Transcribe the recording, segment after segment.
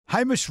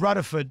Hamish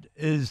Rutherford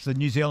is the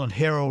New Zealand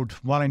Herald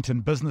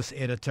Wellington business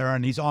editor,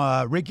 and he's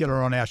a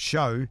regular on our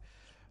show.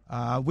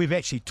 We've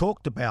actually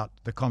talked about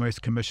the Commerce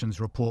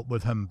Commission's report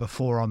with him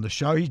before on the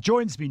show. He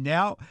joins me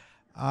now.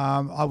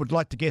 I would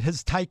like to get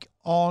his take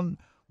on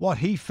what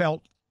he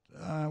felt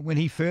when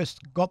he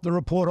first got the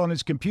report on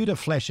his computer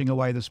flashing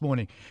away this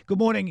morning. Good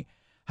morning,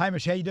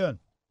 Hamish. How you doing?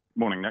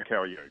 Morning, Nick.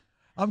 How are you?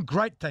 I'm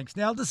great, thanks.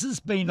 Now, this has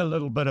been a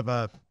little bit of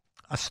a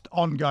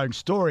ongoing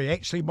story.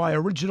 Actually, my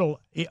original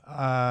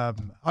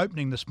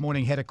opening this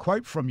morning had a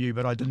quote from you,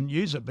 but I didn't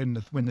use it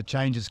when the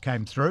changes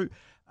came through.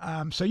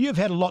 So you've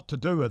had a lot to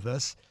do with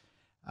this.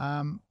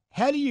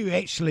 How do you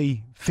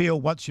actually feel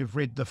once you've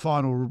read the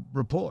final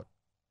report?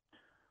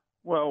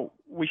 Well,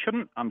 we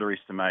shouldn't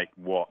underestimate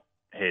what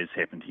has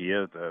happened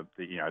here.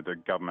 The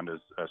government is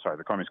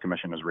the Commerce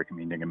Commission is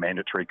recommending a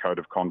mandatory code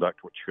of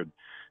conduct, which should,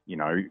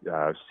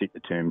 set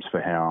the terms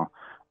for how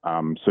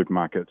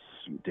supermarkets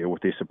deal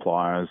with their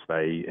suppliers.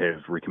 They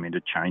have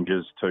recommended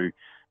changes to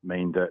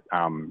mean that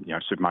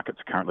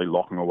supermarkets are currently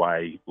locking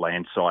away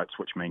land sites,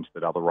 which means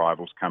that other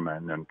rivals come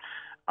in, and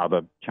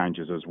other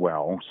changes as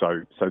well.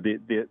 So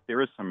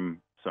there is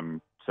some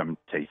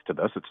teeth to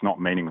this. It's not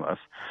meaningless.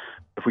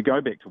 If we go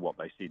back to what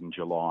they said in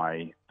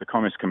July, the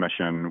Commerce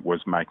Commission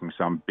was making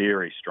some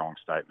very strong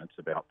statements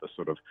about the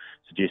sort of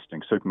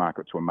suggesting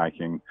supermarkets were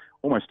making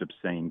almost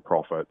obscene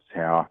profits,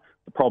 how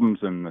the problems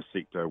in the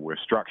sector were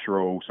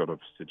structural, sort of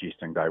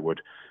suggesting they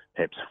would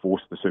perhaps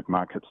force the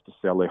supermarkets to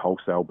sell their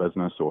wholesale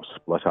business or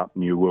split up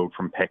New World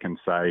from Pack and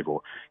Save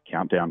or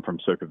Countdown from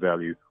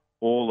SuperValu.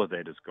 All of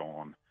that is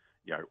gone.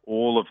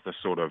 All of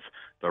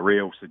the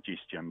real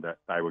suggestion that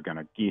they were going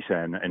to get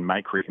in and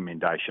make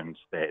recommendations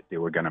that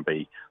there were going to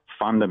be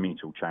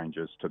fundamental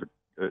changes to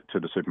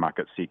the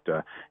supermarket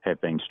sector have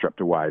been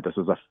stripped away. This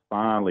is a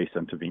far less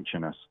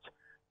interventionist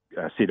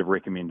set of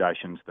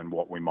recommendations than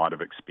what we might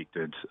have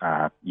expected,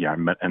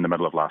 in the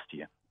middle of last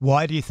year.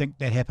 Why do you think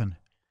that happened?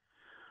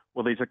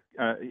 Well, there's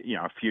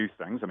a few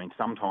things. I mean,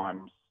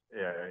 sometimes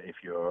if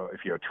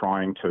you're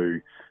trying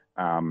to,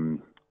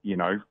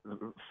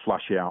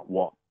 flush out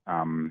what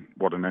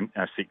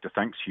a sector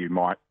thinks, you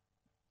might,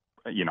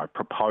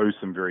 propose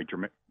some very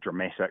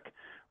dramatic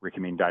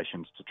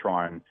recommendations to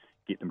try and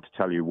get them to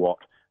tell you what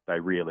they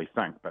really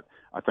think. But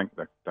I think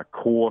the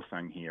core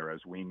thing here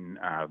is when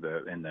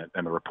in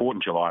the report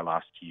in July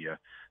last year,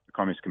 the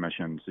Commerce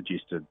Commission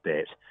suggested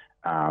that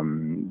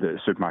the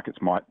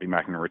supermarkets might be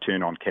making a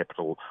return on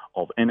capital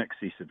of in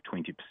excess of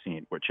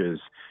 20%, which is,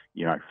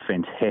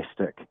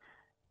 fantastic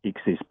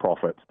excess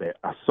profits that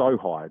are so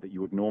high that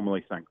you would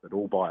normally think that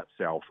all by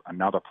itself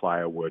another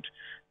player would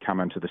come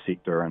into the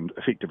sector and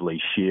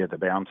effectively share the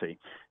bounty.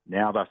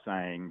 Now they're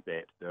saying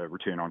that the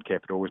return on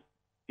capital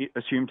is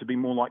assumed to be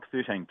more like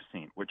 13%,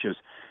 which is,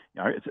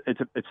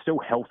 it's still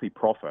healthy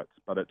profits,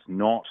 but it's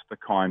not the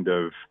kind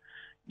of,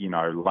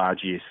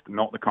 largest,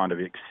 not the kind of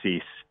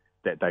excess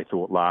that they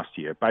thought last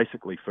year.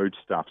 Basically,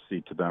 Foodstuff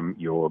said to them,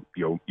 you're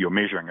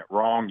measuring it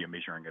wrong, you're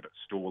measuring it at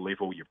store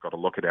level, you've got to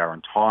look at our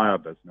entire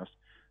business.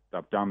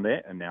 They've done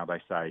that, and now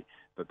they say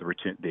that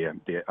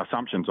their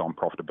assumptions on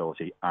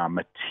profitability are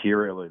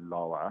materially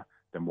lower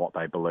than what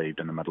they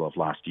believed in the middle of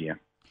last year.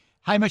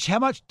 Hamish, how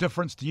much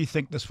difference do you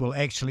think this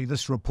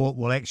report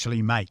will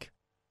actually make?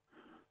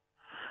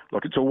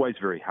 Look, it's always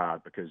very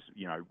hard because,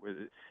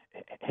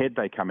 had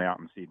they come out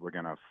and said we're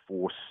going to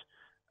force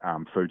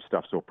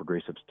Foodstuffs or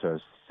Progressives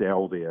to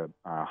sell their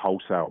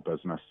wholesale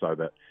business so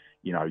that,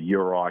 you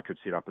or I could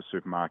set up a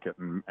supermarket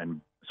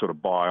and sort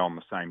of buy on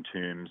the same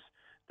terms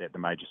that the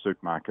major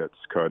supermarkets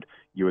could,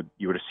 you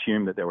would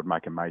assume that would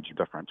make a major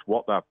difference.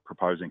 What they're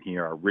proposing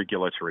here are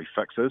regulatory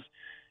fixes.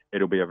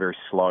 It'll be a very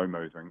slow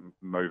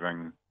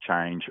moving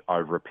change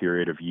over a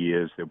period of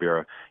years. There'll be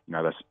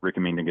they're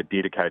recommending a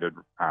dedicated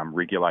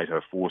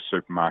regulator for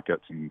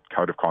supermarkets and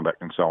code of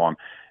conduct and so on.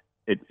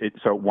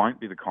 So it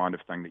won't be the kind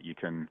of thing that you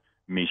can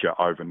measure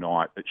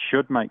overnight. It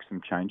should make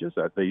some changes.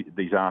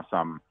 These are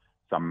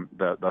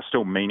they're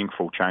still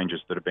meaningful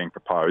changes that are being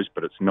proposed,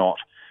 but it's not,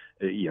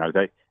 it'll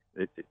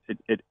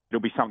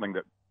be something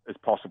that is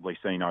possibly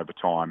seen over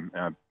time.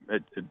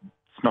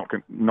 It's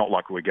not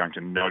like we're going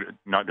to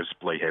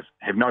noticeably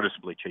have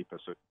noticeably cheaper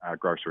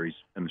groceries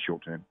in the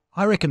short term.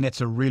 I reckon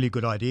that's a really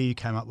good idea you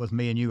came up with,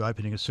 me and you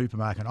opening a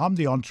supermarket. I'm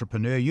the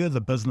entrepreneur, you're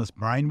the business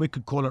brain. We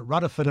could call it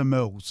Rutherford and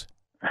Mills.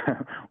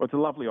 Well, it's a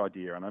lovely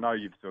idea, and I know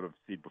you've sort of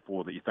said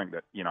before that you think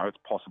that, it's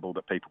possible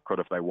that people could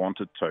if they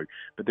wanted to,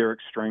 but there are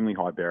extremely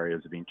high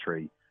barriers of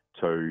entry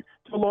to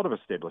a lot of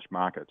established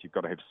markets. You've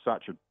got to have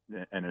such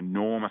an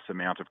enormous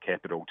amount of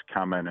capital to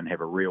come in and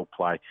have a real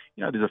play.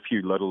 There's a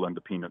few little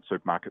independent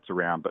supermarkets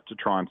around, but to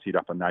try and set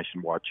up a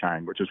nationwide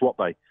chain, which is what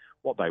they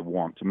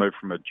want, to move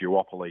from a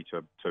duopoly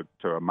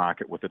to a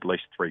market with at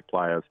least three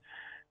players.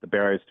 The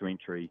barriers to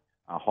entry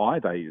are high.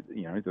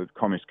 The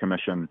Commerce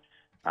Commission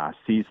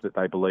says that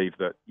they believe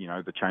that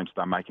the change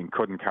they're making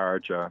could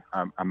encourage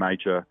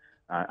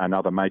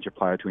another major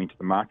player to enter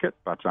the market,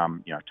 but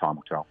time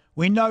will tell.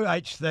 We know,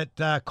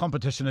 that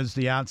competition is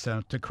the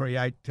answer to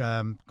create,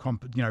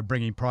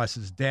 bringing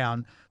prices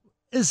down.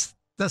 Is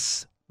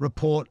this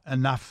report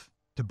enough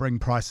to bring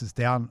prices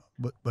down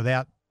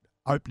without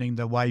opening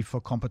the way for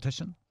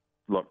competition?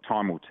 Look,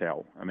 time will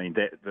tell. I mean,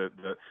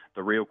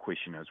 the real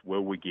question is,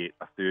 will we get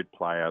a third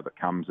player that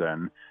comes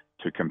in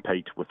to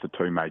compete with the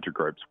two major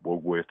groups,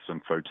 Woolworths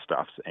and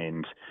Foodstuffs?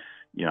 And,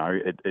 you know,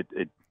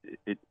 it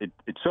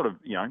sort of,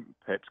 you know,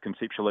 perhaps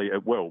conceptually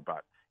it will,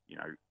 but, you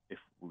know, if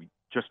we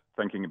just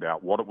thinking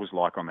about what it was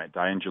like on that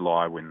day in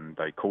July when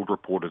they called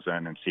reporters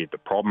in and said the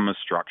problem is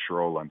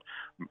structural and,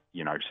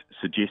 you know,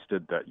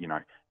 suggested that, you know,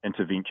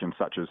 interventions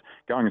such as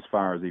going as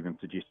far as even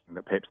suggesting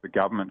that perhaps the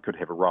government could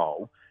have a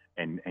role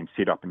and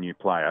set up a new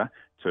player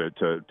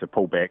to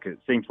pull back. It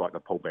seems like they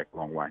pulled back a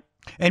long way.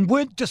 And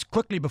weren't, just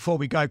quickly before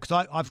we go,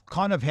 because I've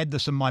kind of had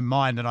this in my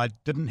mind and I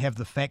didn't have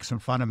the facts in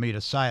front of me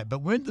to say it,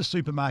 but weren't the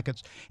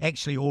supermarkets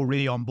actually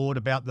already on board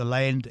about the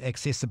land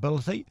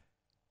accessibility?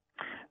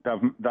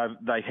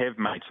 They have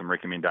made some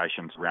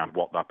recommendations around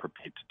what they're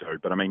prepared to do,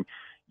 but I mean,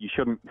 you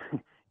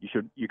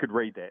could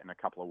read that in a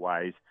couple of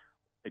ways.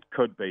 It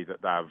could be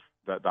that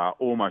they're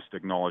almost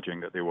acknowledging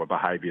that there were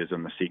behaviours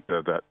in the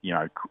sector that, you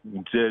know,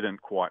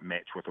 didn't quite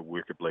match with a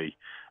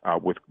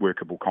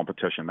workable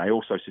competition. They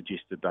also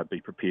suggested they'd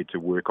be prepared to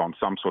work on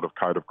some sort of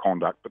code of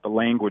conduct, but the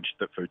language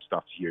that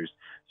Foodstuffs used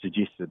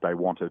suggested they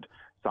wanted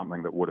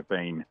something that would have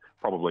been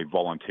probably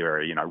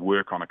voluntary, you know,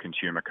 work on a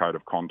consumer code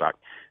of conduct.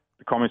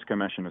 The Commerce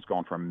Commission has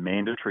gone for a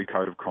mandatory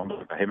code of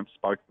conduct. They haven't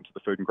spoken to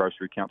the Food and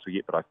Grocery Council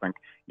yet, but I think,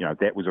 you know,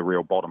 that was a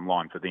real bottom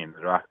line for them.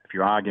 That if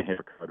you are going to have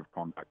a code of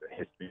conduct, it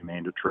has to be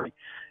mandatory.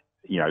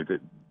 You know,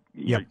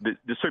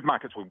 the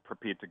supermarkets were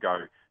prepared to go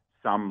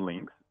some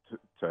length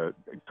to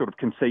sort of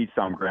concede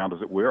some ground,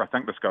 as it were. I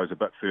think this goes a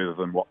bit further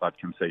than what they'd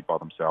concede by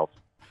themselves.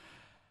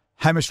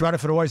 Hamish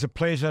Rutherford, always a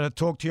pleasure to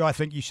talk to you. I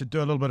think you should do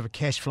a little bit of a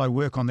cash flow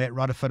work on that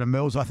Rutherford and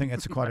Mills. I think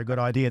that's quite a good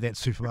idea, that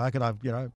supermarket.